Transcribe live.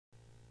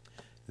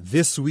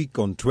This week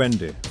on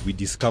Twende, we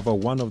discover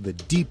one of the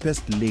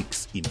deepest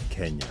lakes in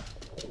Kenya.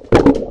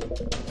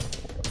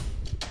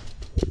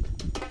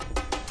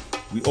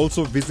 We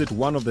also visit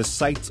one of the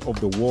sites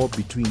of the war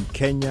between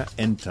Kenya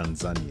and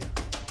Tanzania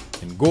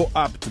and go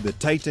up to the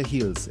tighter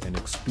hills and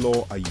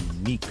explore a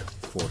unique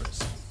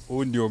forest.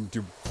 Huu ndio mti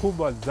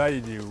mkubwa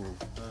zaidi huu.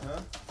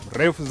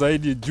 Mrefu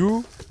zaidi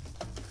juu.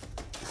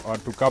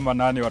 Watu kama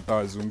nani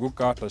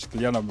watawazunguka,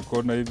 watashikiliana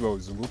mikono hivi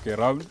wazunguke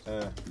round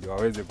ndio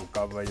waweze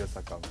kukava hiyo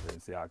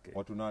circumference yake.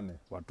 Watu 8.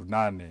 Watu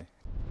 8.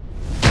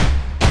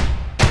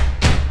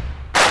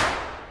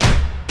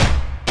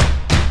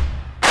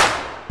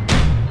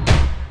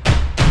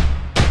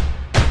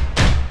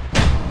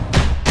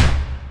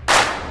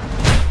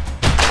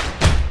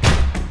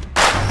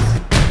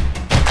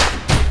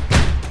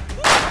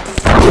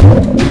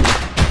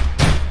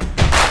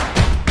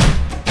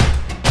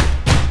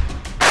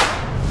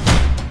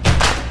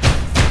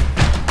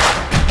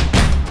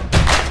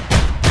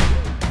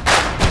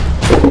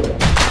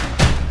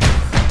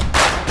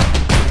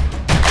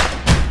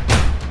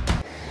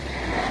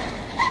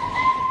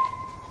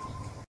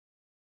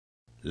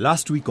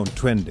 Last week on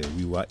Twende,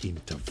 we were in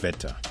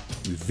Taveta.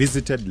 We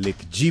visited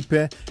Lake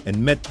Jipe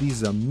and met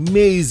these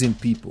amazing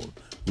people.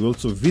 We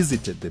also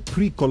visited the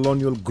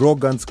pre-colonial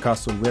Grogan's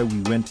Castle where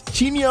we went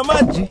chini ya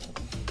maji.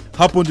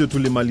 Hapo ndio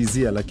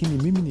tulimalizia,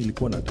 lakini mimi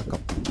nilikuwa nataka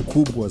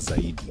kubwa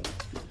zaidi.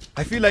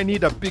 I feel I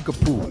need a bigger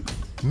pool.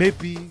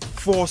 Maybe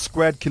 4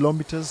 square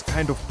kilometers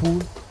kind of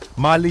pool.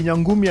 Mahali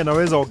nyangumi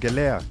anaweza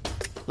ogelea.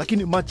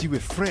 Lakini maji iwe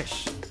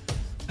fresh.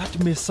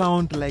 That may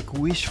sound like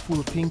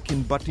wishful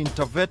thinking, but in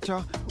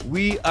Taveta,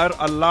 we are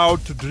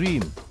allowed to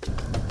dream.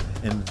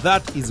 And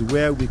that is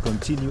where we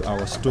continue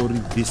our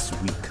story this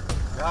week.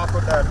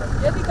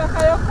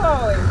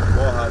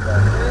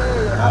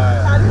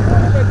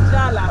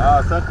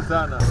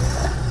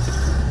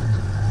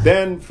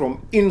 Then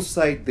from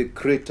inside the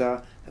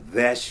crater,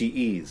 there she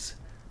is,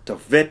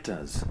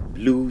 Taveta's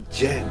blue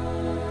gem.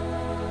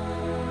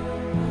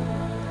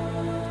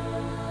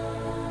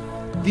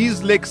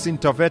 These lakes in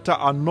Taveta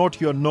are not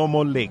your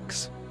normal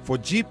lakes. For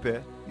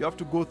Jipe, you have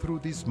to go through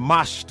this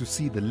marsh to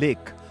see the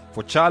lake.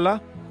 For Chala,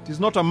 it is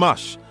not a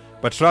marsh,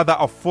 but rather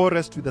a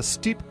forest with a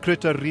steep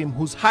crater rim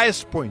whose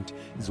highest point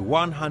is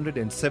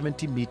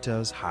 170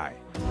 meters high.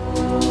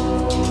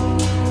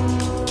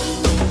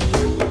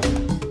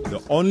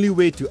 The only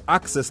way to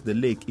access the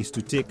lake is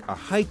to take a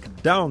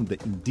hike down the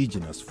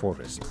indigenous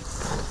forest.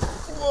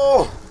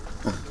 Whoa!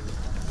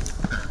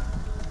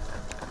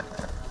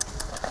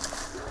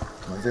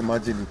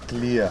 Imagine it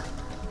clear.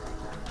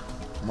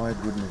 My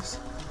goodness.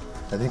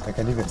 I think I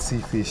can even see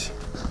fish.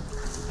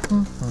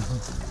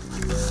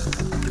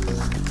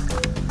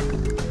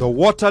 The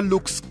water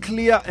looks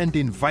clear and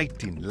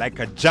inviting, like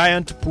a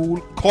giant pool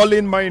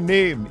calling my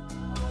name.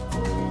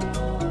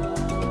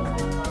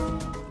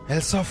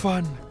 El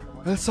Safan,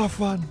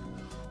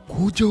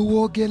 kuja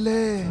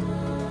uogele.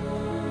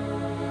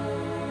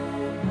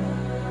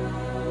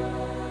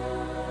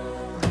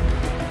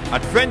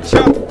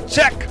 Adventure,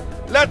 check!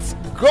 Let's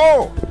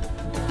go!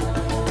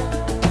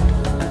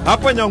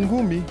 Hapa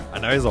nyangumi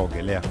anaweza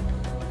ogelea.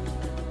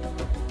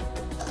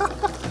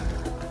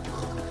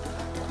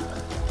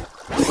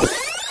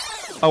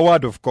 A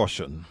word of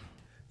caution.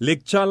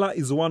 Lake Chala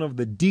is one of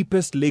the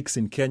deepest lakes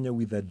in Kenya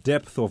with a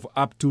depth of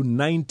up to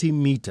 90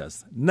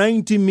 meters.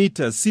 90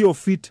 meters, sio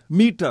feet,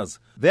 meters.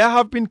 There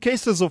have been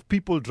cases of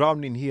people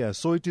drowning here,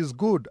 so it is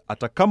good,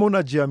 ata kama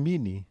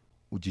unajiamini,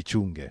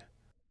 ujichunge.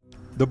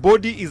 The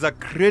body is a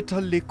crater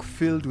lake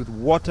filled with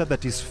water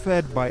that is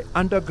fed by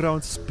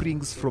underground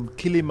springs from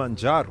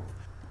Kilimanjaro.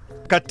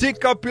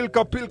 Katika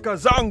pilka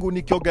zangu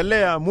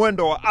nikiogelea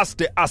mwendo wa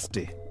aste,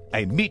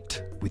 I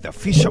meet with a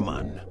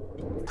fisherman.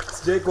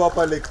 Sijeko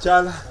hapa Lake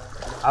Chala.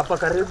 Hapa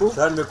karibu.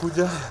 Sasa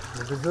nimekuja.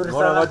 Vizuri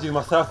Mbona sana. maji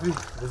masafi?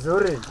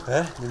 Vizuri.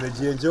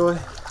 Nimejienjoy.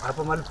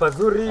 Hapa mahali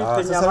pazuri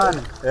penye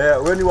amani.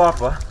 Wewe ni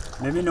hapa?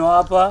 Mimi ni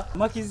hapa.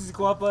 Samaki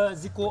ziko hapa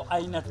ziko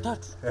aina 3.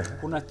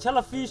 Kuna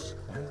Chala fish,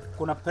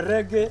 kuna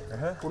perege,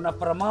 kuna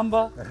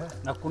paramamba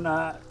na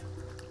kuna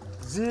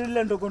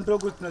zile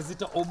ndogo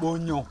tunazita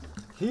obonyo.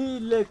 Hii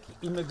lake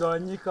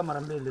imegawanyika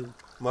mara mbili.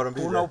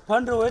 Kuna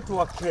upande wetu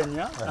wa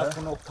Kenya na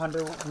kuna upande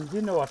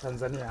mwingine wa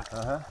Tanzania.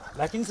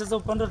 Lakini sasa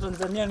upande wa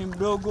Tanzania ni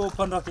mdogo,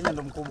 upande wa Kenya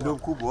ndo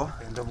mkubwa.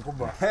 Ndo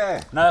mkubwa.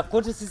 Na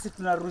kote sisi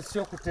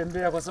tunaruhusiwa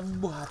kutembea kwa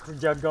sababu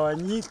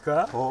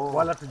hatujagawanyika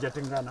wala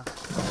tujatengana.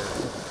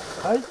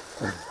 Hai.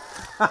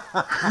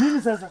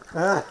 Nini sasa?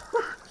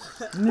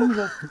 Nini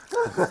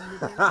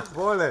sasa?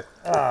 Pole.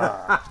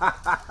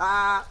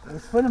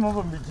 Usifanye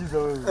mambo mijiza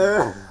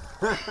wewe.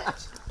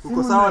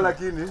 Uko sawa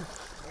lakini?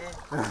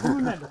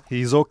 He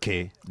is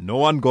okay. No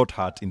one got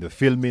hurt in the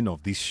filming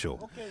of this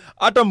show.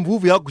 Hata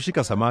mvuvi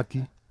hakushika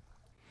samaki.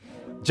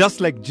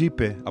 Just like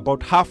Jipe,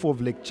 about half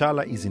of Lake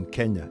Chala is in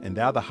Kenya and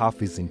the other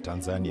half is in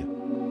Tanzania.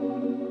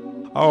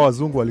 Hawa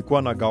wazungu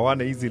walikuwa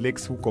nagawana hizi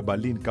lakes huko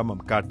Berlin kama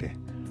mkate.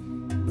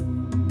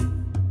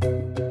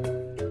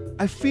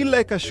 I feel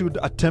like I should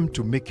attempt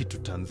to make it to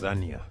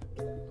Tanzania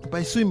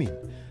by swimming.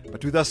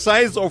 But with a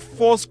size of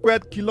 4 square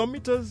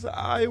kilometers,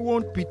 I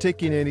won't be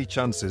taking any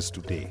chances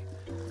today.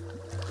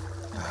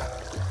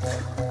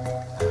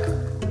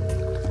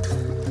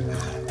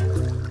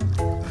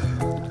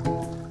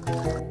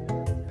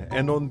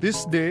 And on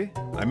this day,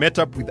 I met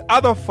up with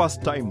other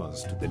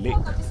first-timers to the lake.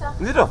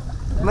 Nzito,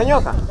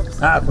 unanyoka?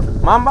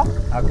 Hakuna. Mamba?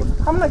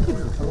 Hakuna. Hamna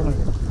kitu. Hakuna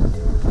kitu.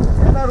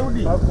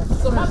 Narudi.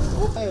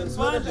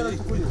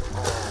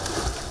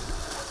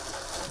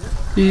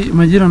 Hii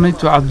majina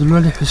naitwa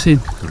Abdulwali Hussein.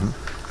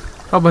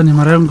 Hapa ni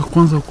mara yangu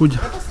kwanza kuja.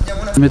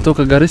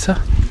 Nimetoka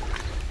Garissa.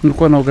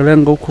 Nilikuwa naogelea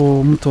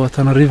huko mto wa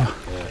Tana River.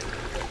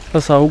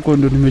 Sasa huko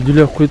ndio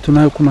nimejulia kwetu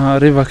nayo kuna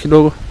river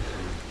kidogo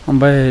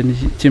ambaye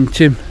ni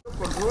chemchem.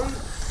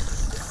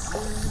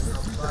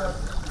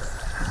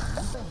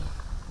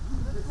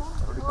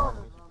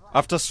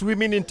 After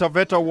swimming in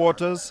Taveta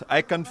waters,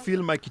 I can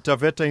feel my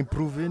Kitaveta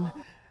improving,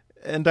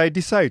 and I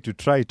decide to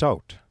try it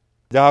out.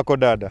 Jahako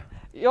dada.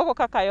 Yoko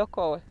kaka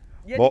yoko.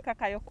 Yedi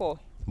kaka yoko.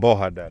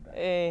 Boha dada.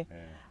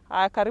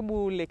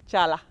 Karibu Lake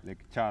Chala.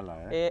 Lake Chala,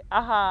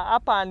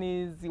 hapa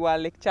ni ziwa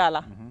Lake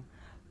Chala.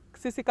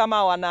 Sisi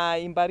kama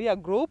wanaimbaria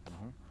group,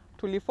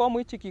 tuliformu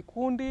hichi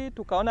kikundi,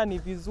 tukaona ni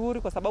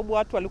vizuri kwa sababu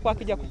watu walikuwa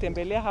wakija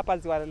kutembelea hapa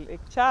ziwa Lake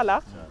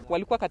Chala,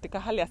 walikuwa katika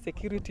hali ya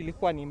security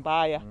ilikuwa ni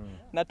mbaya.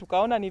 Na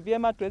tukaona ni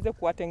vyema tuweze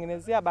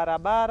kuwatengenezea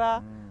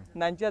barabara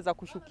na njia za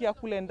kushukia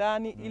kule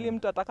ndani ili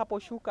mtu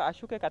atakaposhuka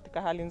ashuke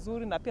katika hali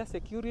nzuri, na pia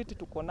security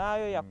tuko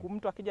nayo ya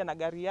mtu akija na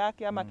gari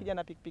yake ama akija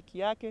na pikipiki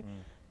yake,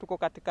 tuko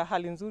katika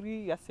hali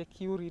nzuri ya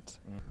security.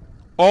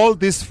 All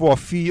this for a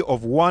fee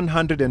of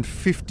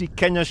 150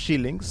 Kenya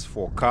shillings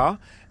for a car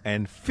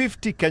and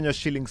 50 Kenya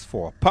shillings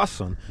for a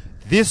person.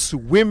 This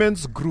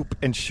women's group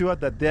ensure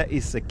that there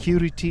is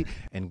security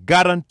and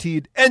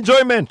guaranteed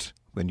enjoyment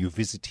when you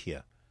visit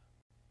here.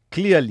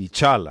 Clearly,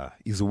 Chala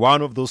is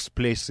one of those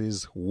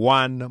places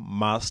one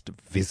must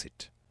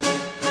visit.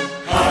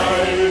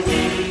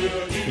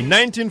 In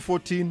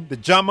 1914, the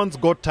Germans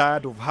got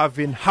tired of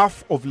having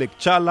half of Lake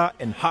Chala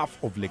and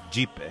half of Lake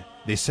Jipe.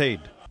 They said,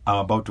 I'm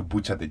about to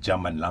butcher the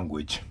German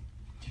language.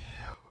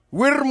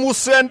 Wir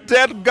müssen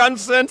der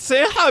ganzen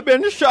See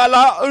haben,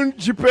 Chala und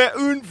Jipe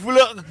und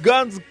vielleicht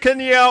ganz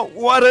Kenya,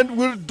 während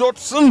wir dort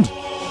sind.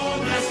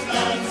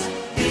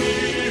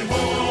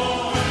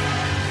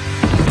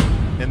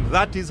 And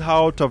that is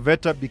how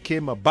Taveta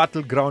became a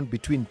battleground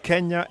between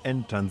Kenya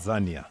and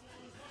Tanzania.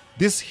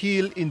 This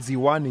hill in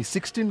Ziwani,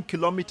 16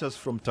 kilometers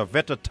from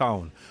Taveta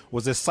town,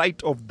 was a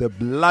site of the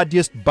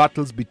bloodiest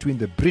battles between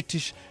the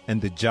British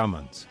and the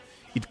Germans.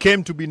 It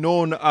came to be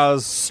known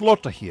as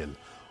Slaughter Hill,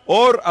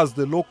 or as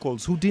the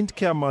locals who didn't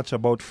care much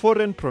about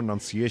foreign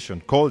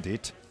pronunciation called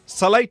it,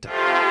 Salaita.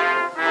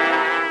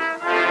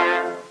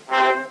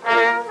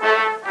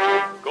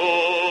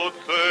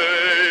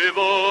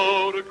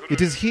 It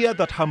is here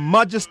that Her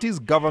Majesty's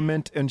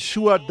government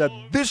ensured that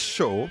this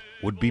show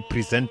would be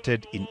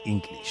presented in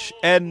English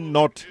and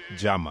not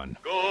German.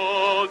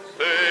 God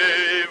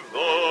save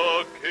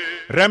the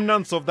King.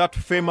 Remnants of that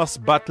famous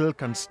battle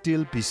can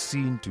still be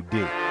seen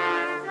today.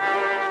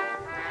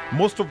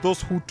 Most of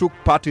those who took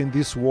part in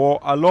this war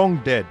are long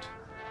dead.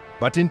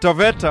 But in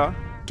Taveta,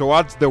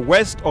 towards the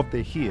west of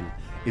the hill,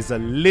 is a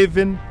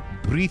living,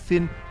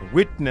 breathing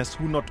witness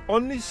who not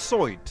only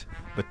saw it,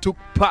 but took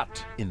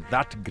part in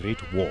that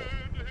great war.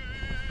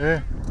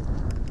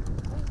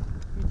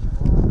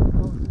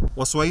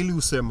 Waswahili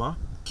husema,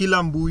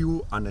 kila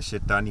mbuyu ana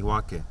shetani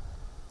wake.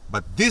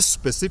 But this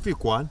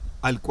specific one,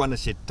 alikuwa na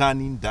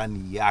shetani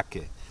ndani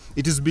yake.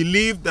 It is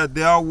believed that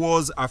there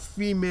was a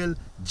female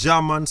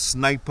German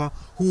sniper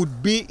who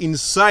would be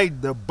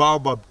inside the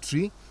baobab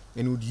tree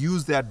and would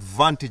use the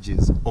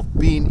advantages of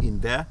being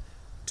in there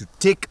to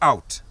take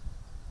out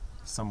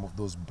some of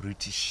those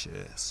British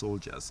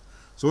soldiers.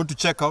 So I want to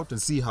check out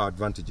and see her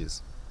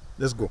advantages.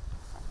 Let's go.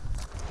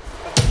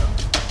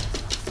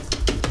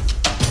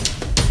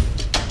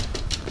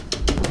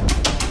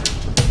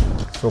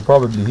 So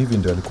probably hivi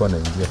ndio alikuwa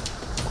anaingia.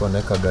 Kwa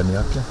anaweka gani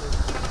yake.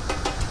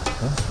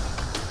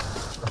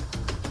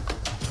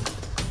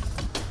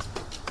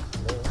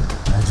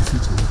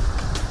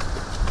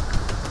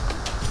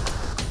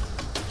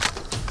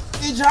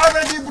 Ich habe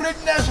die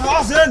Briten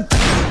erschossen!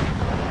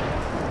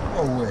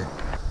 Oh way.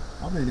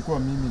 Ama ilikuwa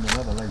mimi in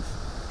another life.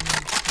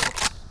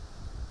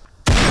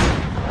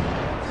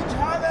 Ich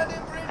habe die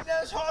Briten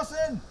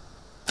erschossen!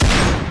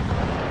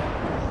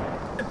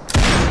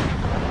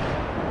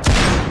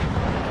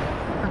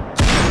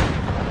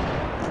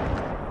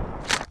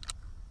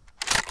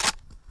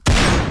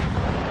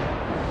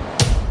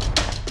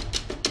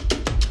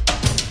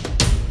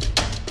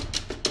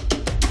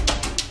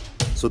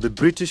 So the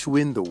British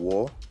win the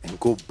war and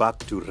go back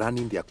to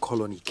running their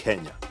colony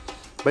Kenya.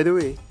 By the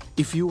way,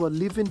 if you were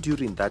living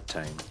during that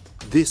time,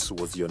 this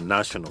was your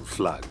national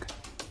flag.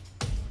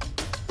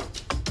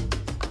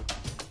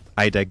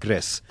 I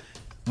digress.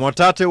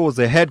 Mwatate was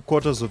the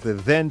headquarters of the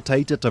then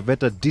Taita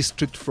Taveta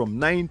district from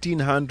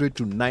 1900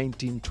 to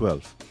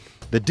 1912.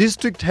 The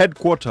district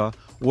headquarters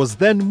was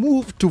then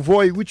moved to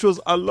Voi, which was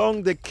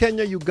along the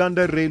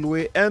Kenya-Uganda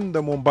Railway and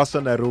the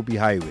Mombasa-Nairobi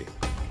Highway.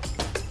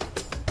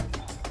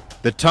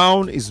 The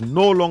town is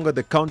no longer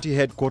the county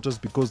headquarters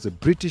because the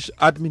British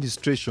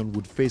administration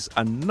would face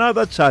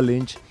another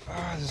challenge.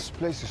 This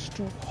place is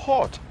too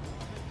hot.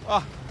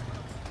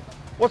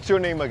 What's your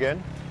name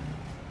again?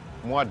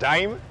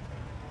 Mwadaimi?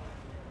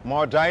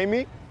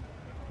 Mwadaimi?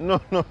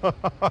 No.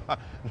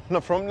 No,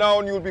 from now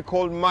on you'll be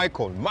called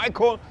Michael.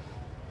 Michael,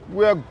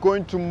 we are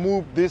going to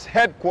move this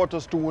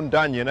headquarters to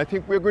Wundanyi, and I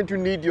think we're going to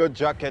need your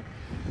jacket.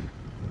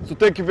 So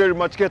thank you very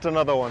much. Get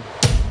another one.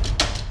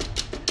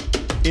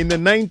 In the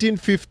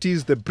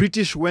 1950s, the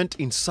British went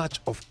in search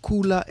of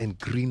cooler and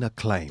greener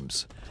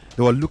climes.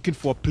 They were looking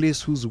for a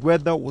place whose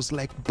weather was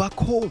like back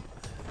home.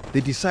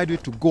 They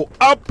decided to go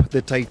up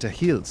the Taita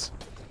Hills.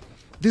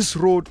 This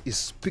road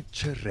is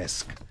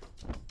picturesque.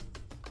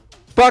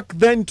 Back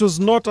then, it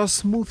was not a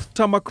smooth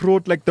tarmac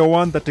road like the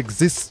one that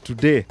exists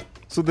today,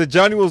 so the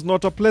journey was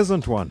not a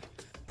pleasant one.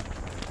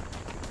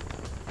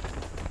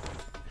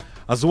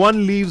 As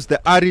one leaves the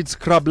arid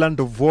scrubland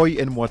of Voi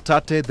and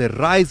Mwatate, the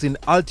rise in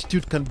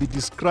altitude can be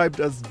described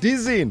as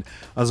dizzying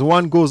as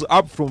one goes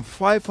up from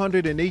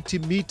 580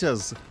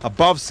 meters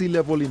above sea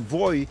level in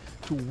Voi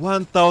to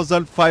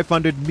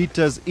 1,500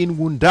 meters in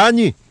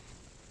Wundanyi.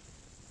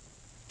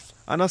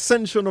 An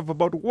ascension of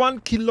about 1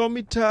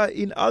 kilometer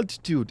in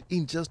altitude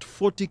in just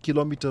 40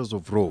 kilometers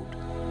of road.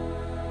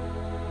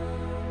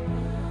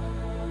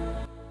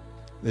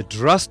 The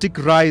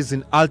drastic rise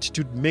in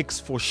altitude makes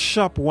for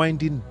sharp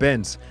winding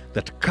bends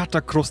that cut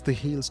across the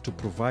hills to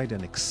provide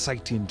an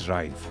exciting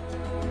drive.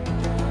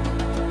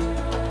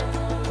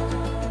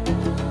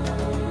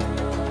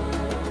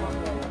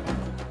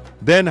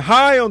 Then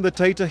high on the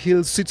Taita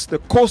Hills sits the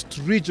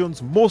coast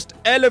region's most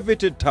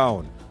elevated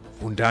town,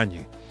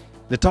 Wundanyi.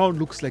 The town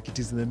looks like it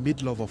is in the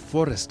middle of a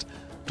forest.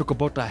 Talk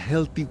about a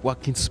healthy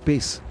working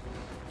space.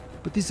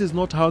 But this is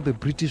not how the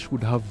British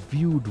would have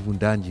viewed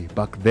Wundanyi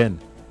back then.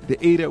 The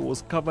area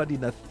was covered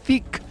in a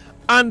thick,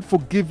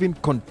 unforgiving,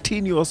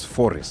 continuous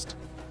forest.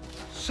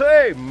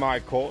 Say,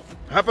 Michael,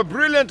 I have a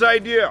brilliant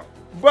idea.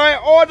 By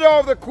order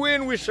of the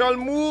Queen, we shall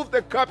move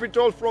the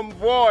capital from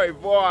Voi,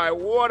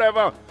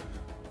 whatever.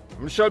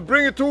 We shall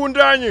bring it to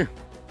Wundanyi.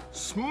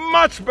 It's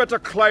much better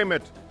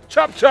climate.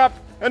 Chop, chop,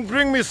 and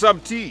bring me some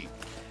tea.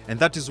 And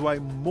that is why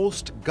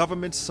most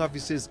government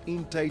services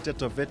in Taita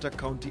Taveta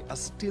County are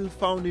still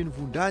found in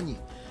Wundanyi.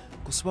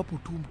 Kwa sababu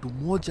tu mtu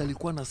mmoja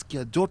alikuwa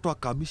anasikia joto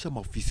akahamisha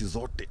maofisi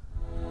zote.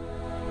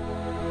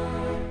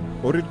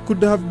 Or it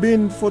could have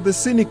been for the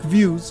scenic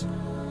views.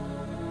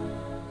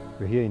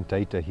 We're here in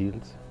Taita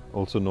Hills,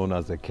 also known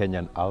as the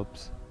Kenyan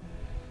Alps.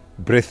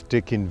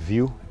 Breathtaking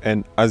view,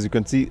 and as you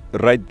can see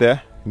right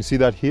there, you see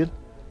that hill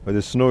where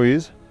the snow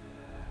is?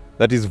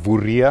 That is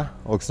Vuria,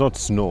 or it's not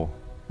snow.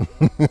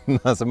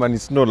 Nasema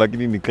snow like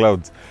in the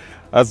clouds.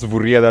 That's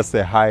Vuria, that's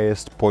the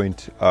highest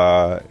point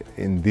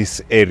in this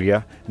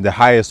area, the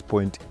highest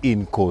point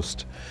in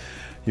coast.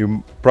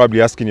 You're probably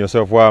asking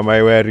yourself, why am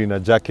I wearing a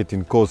jacket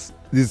in coast?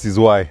 This is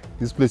why.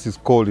 This place is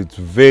cold, it's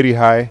very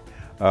high,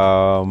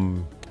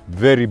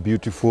 very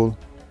beautiful.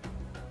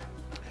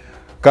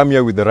 Come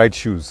here with the right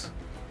shoes.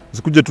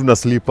 Usikuje tu na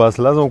slippers,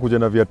 lazima ukuje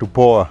na viatu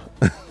poa.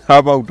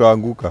 Hapa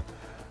utaanguka.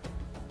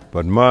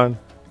 But man,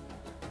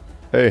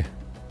 hey,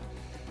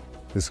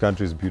 this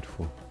country is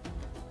beautiful.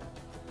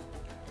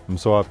 I'm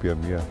so happy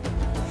I'm here.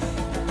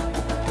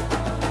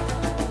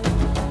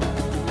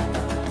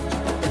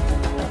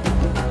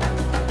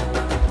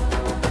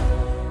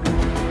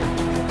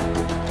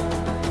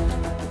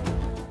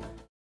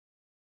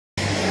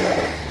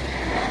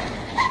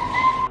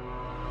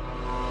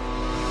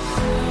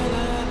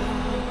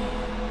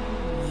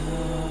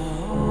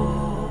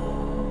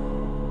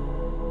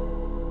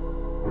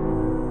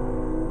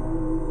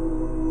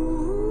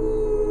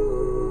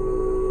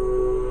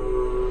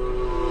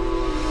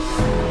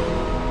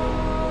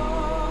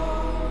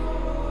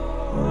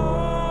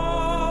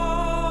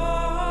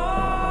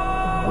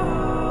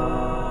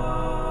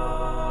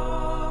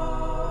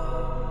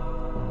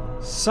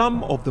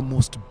 Some of the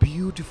most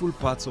beautiful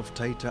parts of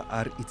Taita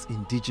are its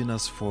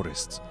indigenous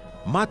forests,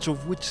 much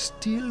of which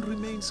still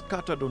remains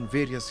scattered on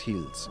various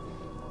hills.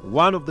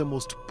 One of the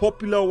most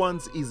popular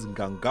ones is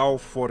Ngangao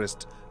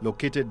Forest,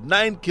 located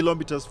 9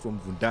 kilometers from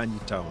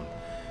Wundanyi town.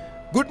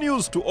 Good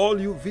news to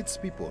all you Wits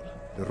people,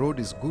 the road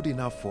is good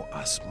enough for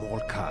a small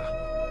car.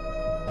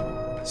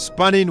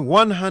 Spanning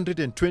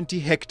 120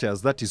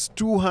 hectares, that is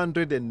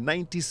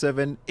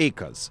 297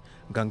 acres,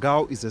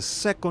 Ngangao is the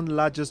second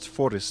largest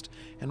forest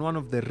and one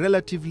of the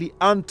relatively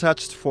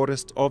untouched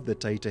forests of the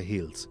Taita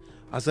Hills.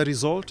 As a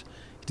result,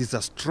 it is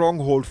a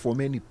stronghold for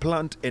many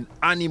plant and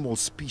animal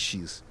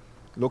species.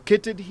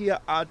 Located here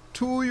are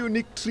two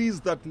unique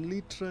trees that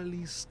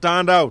literally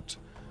stand out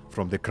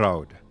from the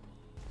crowd.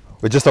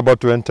 We're just about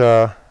to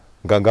enter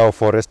Ngangao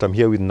Forest. I'm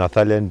here with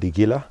Nathalia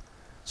Ndigila.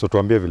 So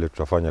tuambie vile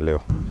tutafanya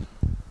leo.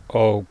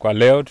 Kwa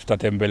leo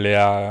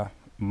tutatembelea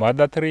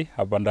Mother Tree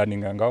hapa ndani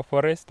Ngangao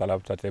Forest,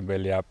 alafu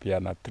tutatembelea pia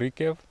na Tree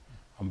Cave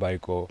ambayo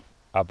iko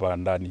hapa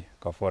ndani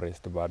kwa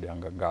forest baada ya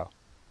Ngangao.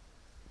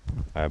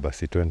 Aya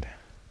basi twende.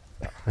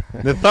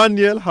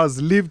 Nathaniel has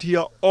lived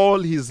here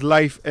all his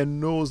life and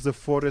knows the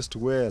forest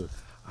well.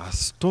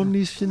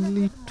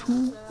 astonishingly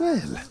too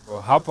well.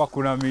 Hapa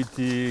kuna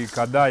miti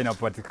kadhaa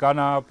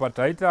inapatikana hapa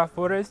Taita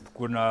Forest.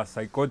 Kuna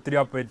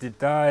Psychotria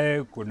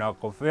petitae, kuna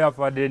Coffea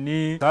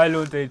fadeni,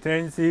 Tylo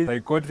taitensis,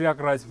 Psychotria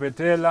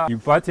crasipetela,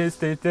 Impatiens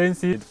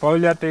taitensis,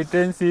 Paulia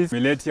taitensis,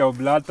 Miletia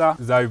oblata,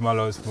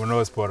 Zymalos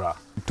monospora,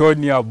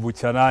 Tonia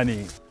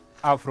buchanani,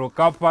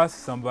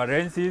 Afrocarpus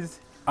sambarensis,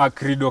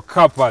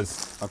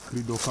 Acridocarpus.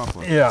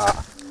 Acridocarpus. Yeah.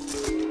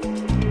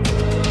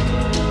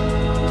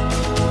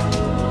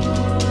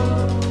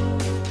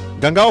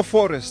 Gangao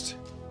Forest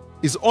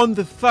is on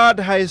the third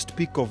highest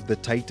peak of the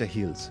Taita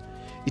Hills.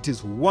 It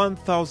is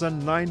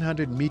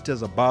 1,900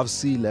 meters above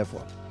sea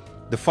level.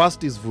 The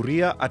first is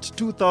Vuria at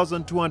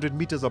 2,200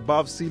 meters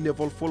above sea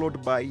level,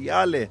 followed by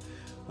Yale.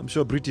 I'm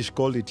sure British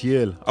called it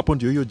Yale. Hapo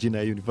ndio hiyo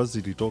jina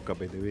university toka,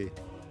 by the way.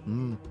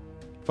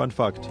 Fun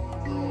fact.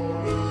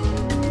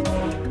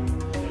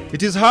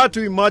 It is hard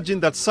to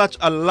imagine that such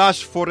a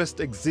lush forest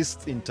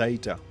exists in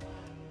Taita.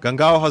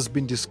 Gangao has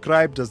been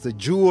described as the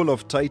jewel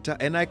of Taita,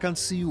 and I can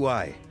see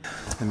why.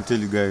 Let me tell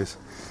you guys,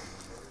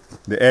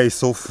 the air is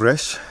so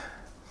fresh.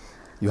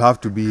 You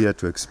have to be here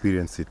to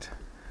experience it.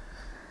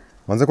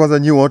 Kwanza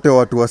nyi wote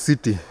watu wa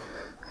city,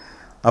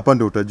 hapa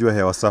ndio utajua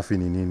hewa safi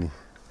ni nini.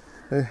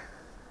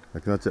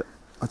 Lakini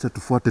acha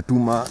tufuate tu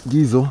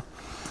maagizo.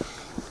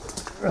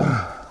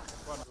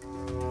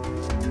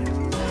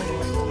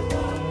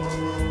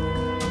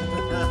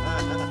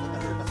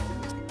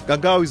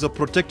 Gangao is a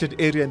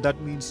protected area, and that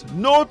means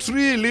no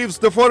tree leaves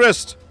the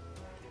forest.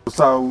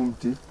 Sasa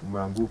mti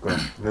umeanguka.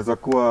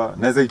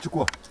 Naweza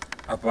ichukua?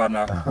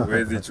 Hapana,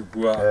 huwezi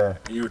chukua.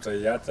 Hii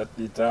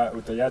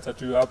utaiacha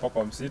tu hapa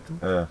kwa msitu.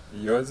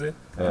 Ioze,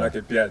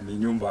 manake pia ni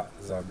nyumba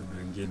za wadudu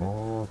wengine.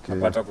 Okay.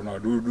 Hapata kuna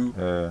wadudu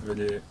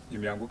wenye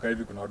imeanguka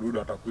hivi, kuna wadudu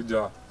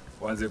watakuja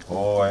waanze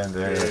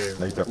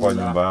na itakuwa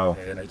nyumba yao.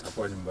 Na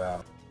itakuwa nyumba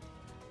yao.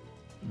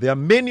 There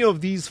are many of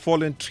these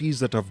fallen trees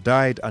that have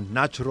died a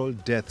natural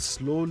death,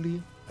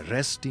 slowly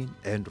resting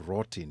and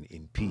rotting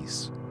in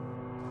peace.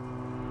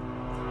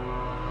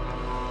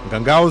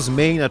 Gangao's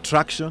main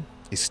attraction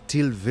is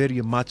still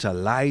very much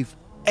alive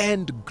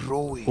and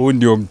growing. Huu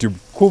ndio mti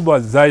mkubwa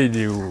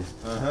zaidi huu.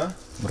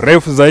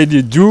 Mrefu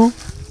zaidi juu.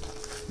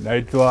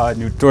 Naitwa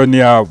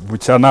Newtonia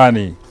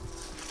buchanani.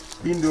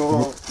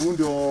 Huu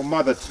ndio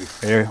mother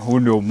tree. Huu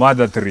ndio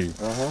mother tree.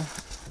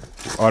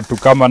 Watu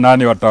kama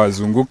nani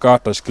watawazunguka,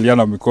 watashikilia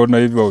na mikono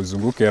hivi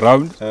wauzunguke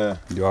round,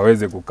 ndio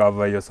waweze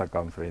kukava hiyo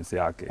circumference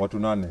yake. Watu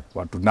 8.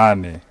 Watu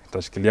 8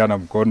 watashikilia na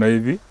mkono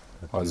hivi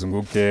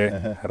wazunguke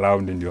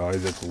round, ndio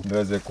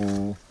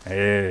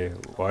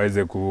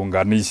waweze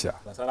kuunganisha.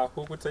 Sasa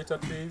huku Taita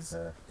trees,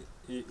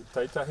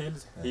 Taita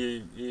Hills,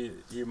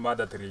 hii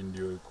mother tree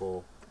ndio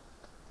iko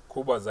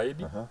kubwa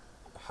zaidi,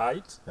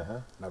 height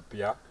na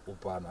pia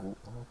upana.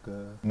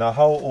 Now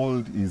how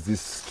old is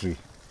this tree?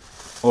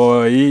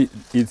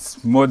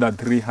 It's more than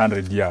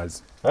 300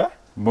 years.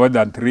 More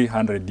than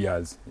 300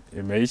 years.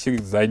 Imeishi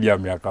zaidi ya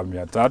miaka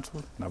 300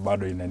 na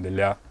bado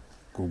inaendelea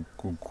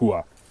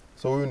kukua.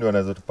 So huyu ndio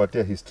anaweza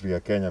tupatia history ya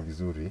Kenya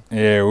vizuri.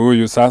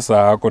 Huyu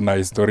sasa ako na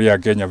historia ya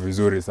Kenya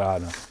vizuri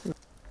sana.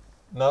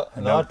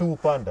 Na watu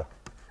upanda?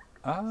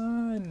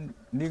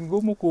 Ni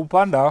ngumu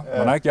kuupanda,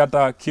 manake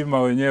hata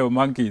kima wenyewe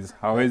monkeys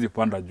hawezi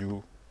panda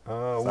juu.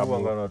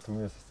 Sababu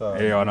wanatumia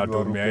sasa.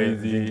 Wanatumia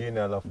hizi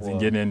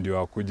zingine ndio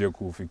wakuje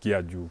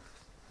kufikia juu.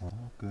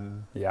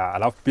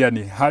 Alafu pia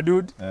ni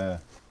hardwood.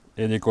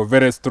 Yenye iko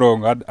very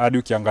strong, hadi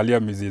ukiangalia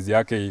mizizi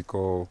yake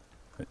iko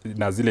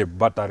na zile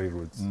battery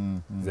roots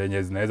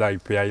zenye zinaweza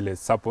ipea ile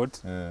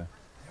support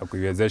ya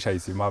kuiwezesha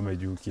isimame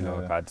juu kila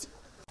wakati.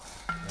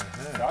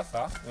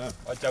 Sasa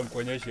acha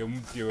mkuonyeshe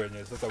mti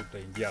wenye sasa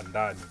utaingia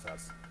ndani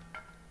sasa.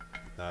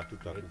 Na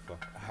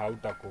tutakufa.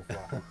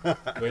 Hautakufa.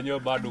 Wenyewe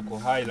bado uko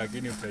hai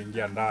lakini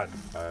utaingia ndani.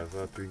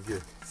 Sasa tuingie.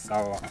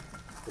 Sawa.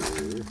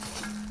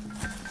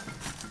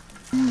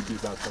 Mti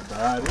sasa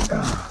tayari.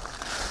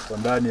 Kwa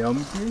ndani ya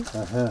mti.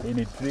 Hii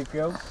ni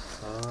trickle.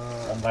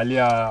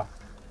 Angalia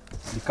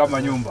ni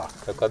kama nyumba.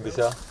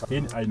 Kabisa.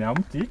 Hii aina ya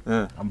mti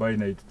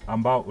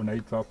ambao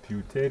unaitwa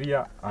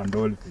Puteria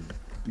andolfi.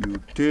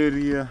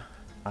 Puteria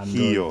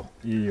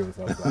hiyo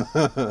sasa.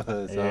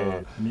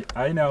 Ni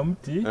aina ya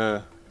mti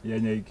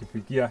yenye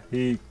ikifikia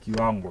hii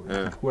kiwango,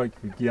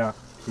 ikifikia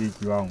hii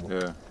kiwango,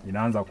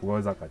 inaanza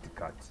kuoza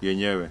katikati.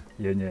 Yenyewe.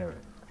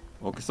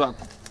 Okay, sasa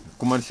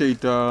kumaanisha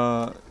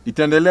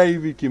itaendelea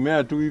hivi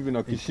kimea tu hivi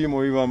na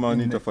kishimo hivi ama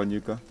nini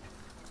itafanyika?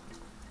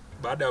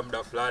 Baada ya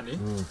muda fulani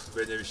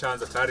wenye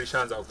tayari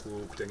ishaanza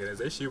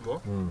kutengeneza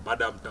shimo,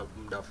 baada ya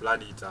muda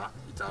fulani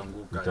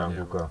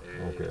itaanguka.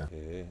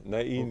 Okay. Na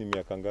hii ni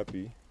miaka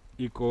ngapi?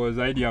 Iko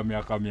zaidi ya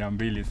miaka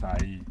 200 saa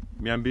hii.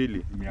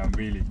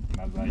 200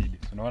 na zaidi.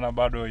 Unaona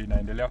bado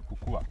inaendelea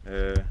kukua.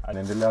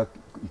 Inaendelea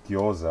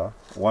ikioza,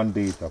 one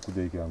day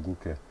itakuja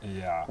ikianguke.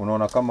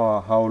 Unaona kama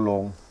how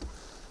long?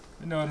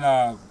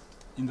 Unaona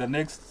in the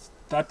next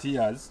 30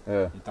 years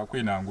itakuwa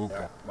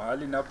inaanguka.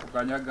 Mahali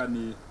napokanyaga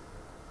ni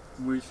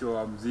mwisho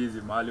wa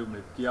mzizi, mahali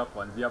umefikia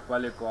kuanzia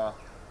pale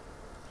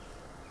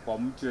kwa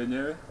mti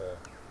wenyewe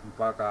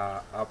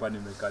mpaka hapa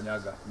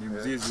nimekanyaga. Ni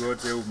mzizi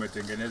wote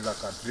umetengeneza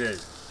katray.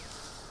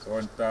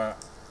 So nita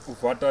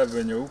ufuata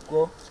venye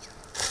huko.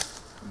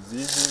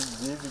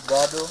 Mzizi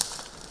bado.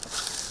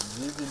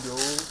 Mzizi ndio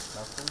huu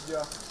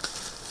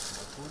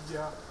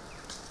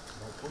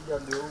nakuja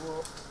ndio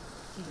huo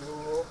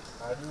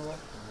hadi huo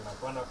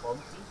unapanda kwa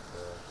mti.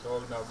 So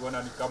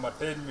unaona ni kama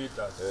 10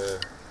 meters.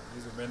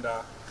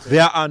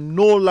 There are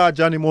no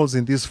large animals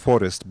in this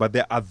forest, but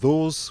there are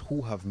those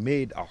who have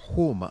made a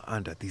home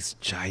under this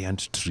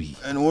giant tree.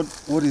 And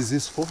what is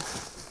this for?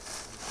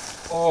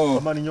 Oh,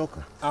 kama ni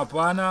nyoka?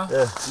 Hapana,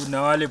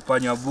 kuna wale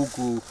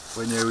panyabuku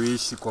wenye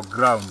uishi kwa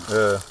ground.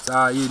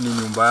 Saa hii ni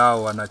nyumba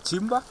yao,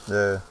 wanachimba.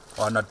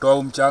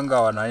 Wanatoa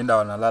mchanga, wanaenda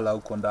wanalala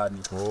huko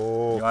ndani.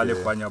 Ni wale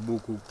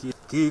panyabuku.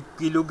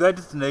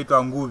 Kilugati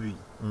tunaitwa nguvi.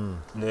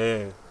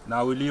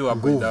 Na uliwa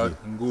kwa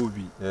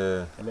nguvi.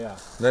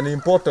 Na ni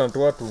important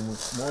watu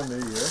muone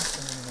hii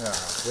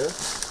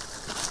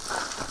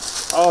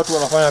Hao watu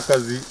wanafanya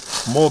kazi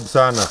mob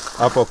sana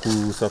hapa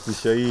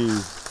kusafisha hii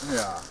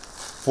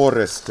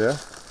forest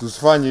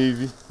Tusifanye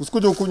hivi.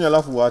 Usikuje ukunya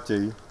alafu uache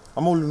hii.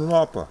 Ama ulinunua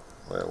hapa?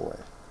 Wewe.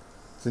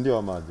 Si ndio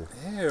amaje?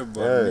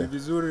 Ni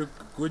vizuri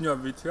kunywa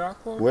vitu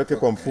yako. Uweke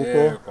kwa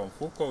mfuko. Kwa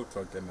mfuko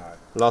utoke nayo.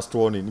 Last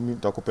warning, mimi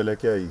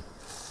nitakupelekea hii.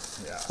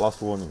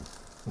 Last warning.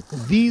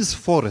 These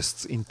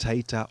forests in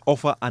Taita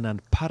offer an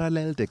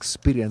unparalleled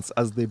experience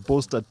as they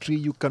boast a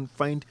tree you can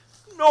find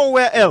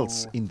nowhere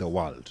else in the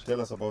world.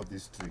 Tell us about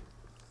this tree.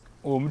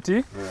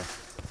 Mti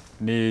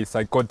ni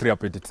Psychotria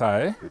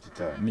petitae.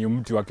 Ni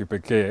mti wa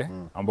kipekee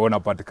ambao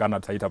unapatikana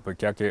Taita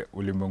peke yake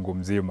ulimwengu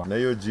mzima. Na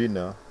hiyo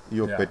jina,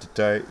 hiyo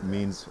petitae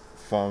means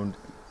found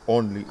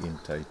only in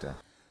Taita.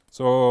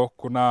 So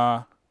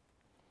kuna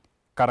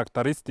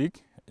characteristic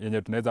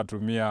yenye tunaweza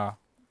tumia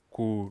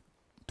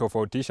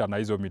kutofautisha na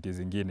hizo miti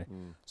zingine.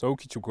 So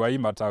ukichukua hii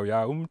matawi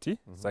ya mti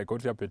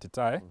Psychotria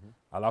petitae,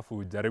 alafu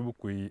ujaribu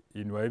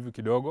kuinua hivi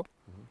kidogo,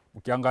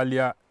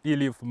 ukiangalia hii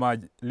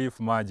leaf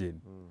margin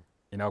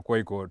inakuwa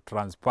iko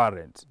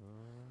transparent.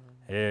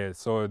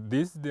 So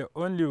this is the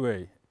only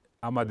way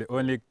ama the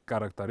only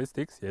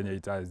characteristics yenye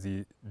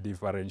itazi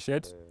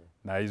differentiate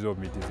na hizo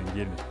miti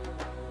zingine.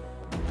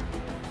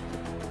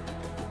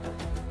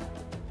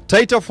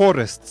 Taita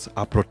forests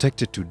are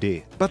protected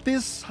today, but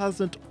this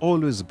hasn't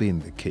always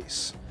been the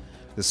case.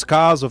 The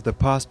scars of the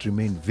past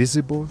remain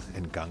visible,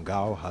 and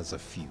Gangao has a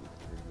few.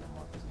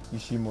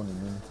 Ishimo ni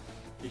nini?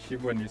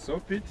 Ishimo ni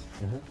sopit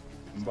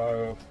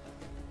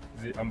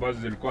ambazo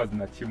zilikuwa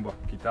zinachimbwa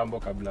kitambo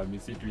kabla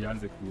misitu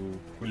ianze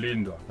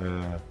kulindwa.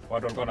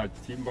 Watu walikuwa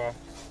wanachimba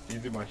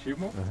hizi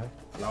mashimo,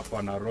 alafu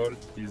wana roll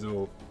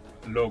hizo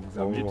logs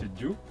za miti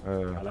juu,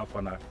 alafu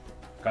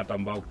wanakata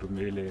mbao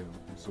kutumia ile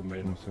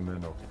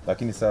msumeno.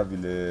 Lakini saa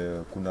vile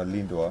kuna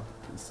lindwa,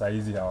 saa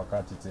hizi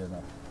hawakati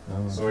tena.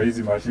 So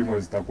hizi mashimo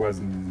zitakuwa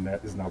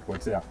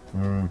zinapotea.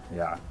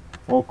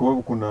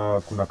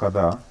 Kuna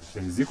kadhaa.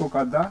 Ziko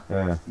kadhaa.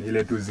 Ni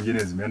ile tu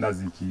zingine zimeenda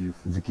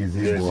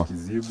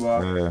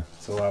zikizibwa.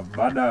 So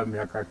baada ya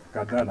miaka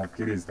kadhaa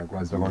nafikiri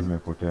zitakuwa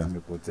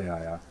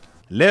zimepotea.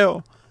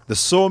 Leo, the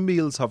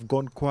sawmills have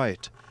gone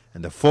quiet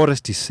and the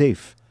forest is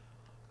safe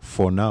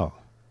for now.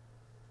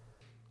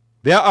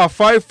 There are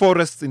 5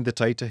 forests in the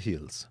Taita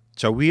Hills: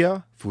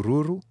 Chawia,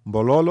 Fururu,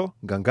 Mbololo,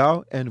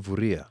 Gangao, and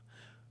Vuria.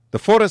 The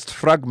forest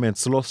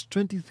fragments lost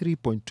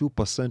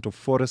 23.2% of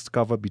forest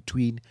cover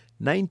between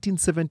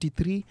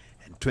 1973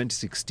 and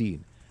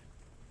 2016.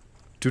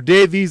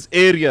 Today, these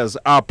areas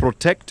are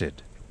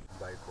protected.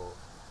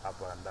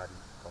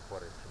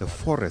 The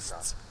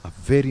forests are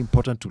very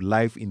important to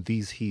life in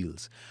these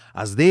hills,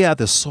 as they are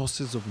the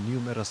sources of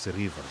numerous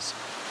rivers.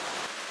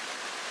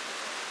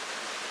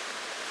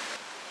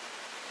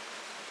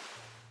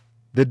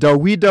 The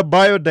Dawida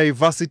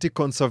Biodiversity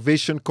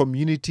Conservation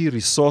Community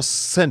Resource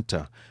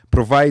Center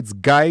provides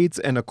guides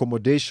and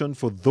accommodation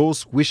for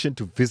those wishing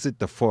to visit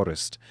the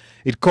forest.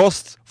 It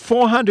costs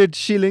 400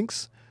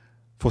 shillings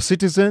for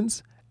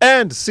citizens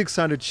and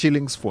 600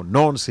 shillings for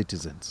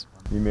non-citizens.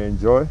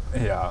 Nimeenjoy.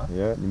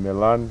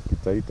 Nimelearn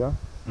Kitaita.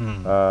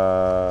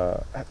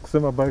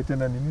 Kusema bye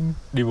tena ni nini?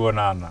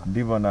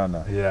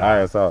 Divonana.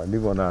 Haya sawa,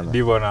 Divonana.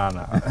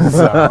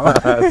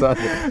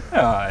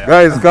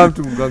 Guys, come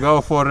to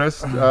Gangao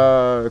Forest.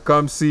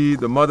 Come see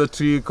the mother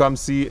tree, come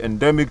see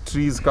endemic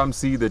trees, come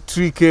see the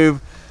tree cave.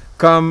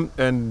 Come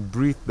and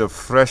breathe the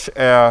fresh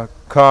air.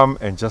 Come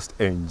and just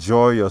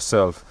enjoy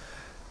yourself.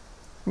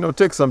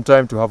 Take some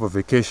time to have a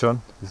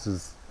vacation. This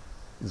is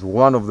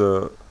one of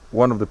the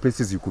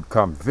places you could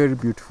come. Very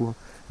beautiful,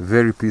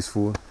 very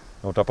peaceful.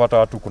 Na utapata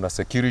watu kuna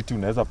security,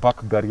 unaweza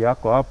park gari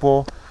yako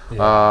hapo.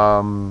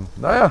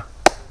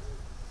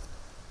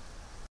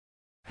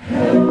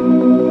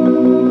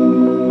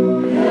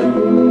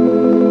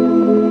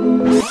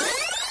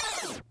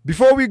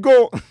 Before we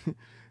go,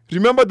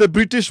 remember the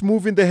British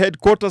moving the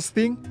headquarters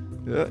thing?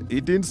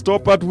 It didn't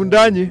stop at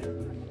Wundanyi.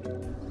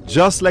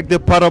 Just like the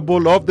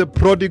parable of the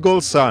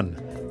prodigal son,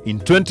 in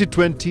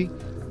 2020,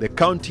 the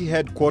county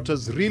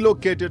headquarters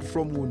relocated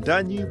from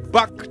Wundanyi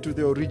back to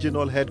the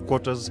original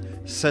headquarters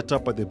set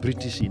up by the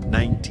British in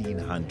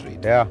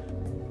 1900.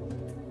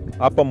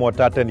 Hapa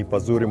Mwatate ni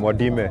pazuri,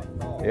 Mwadime.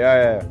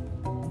 Yeah.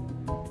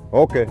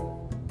 Okay.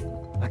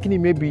 Lakini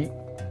maybe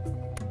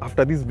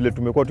after this vile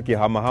tumekuwa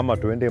tukihama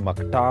tuende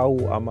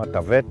Maktau ama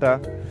Taveta.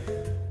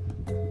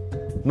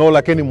 No,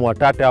 lakini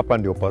Mwatate hapa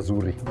ndio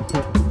pazuri.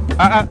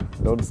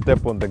 Don't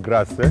step on the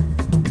grass, eh?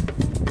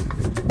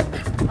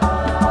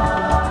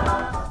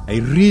 I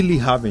really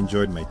have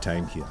enjoyed my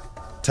time here.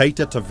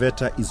 Taita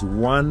Taveta is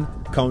one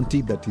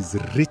county that is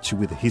rich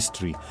with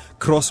history,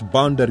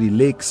 cross-boundary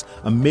lakes,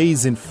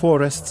 amazing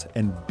forests,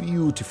 and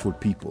beautiful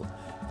people.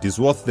 It is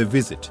worth the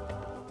visit.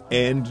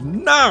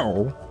 And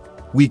now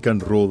we can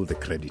roll the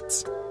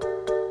credits.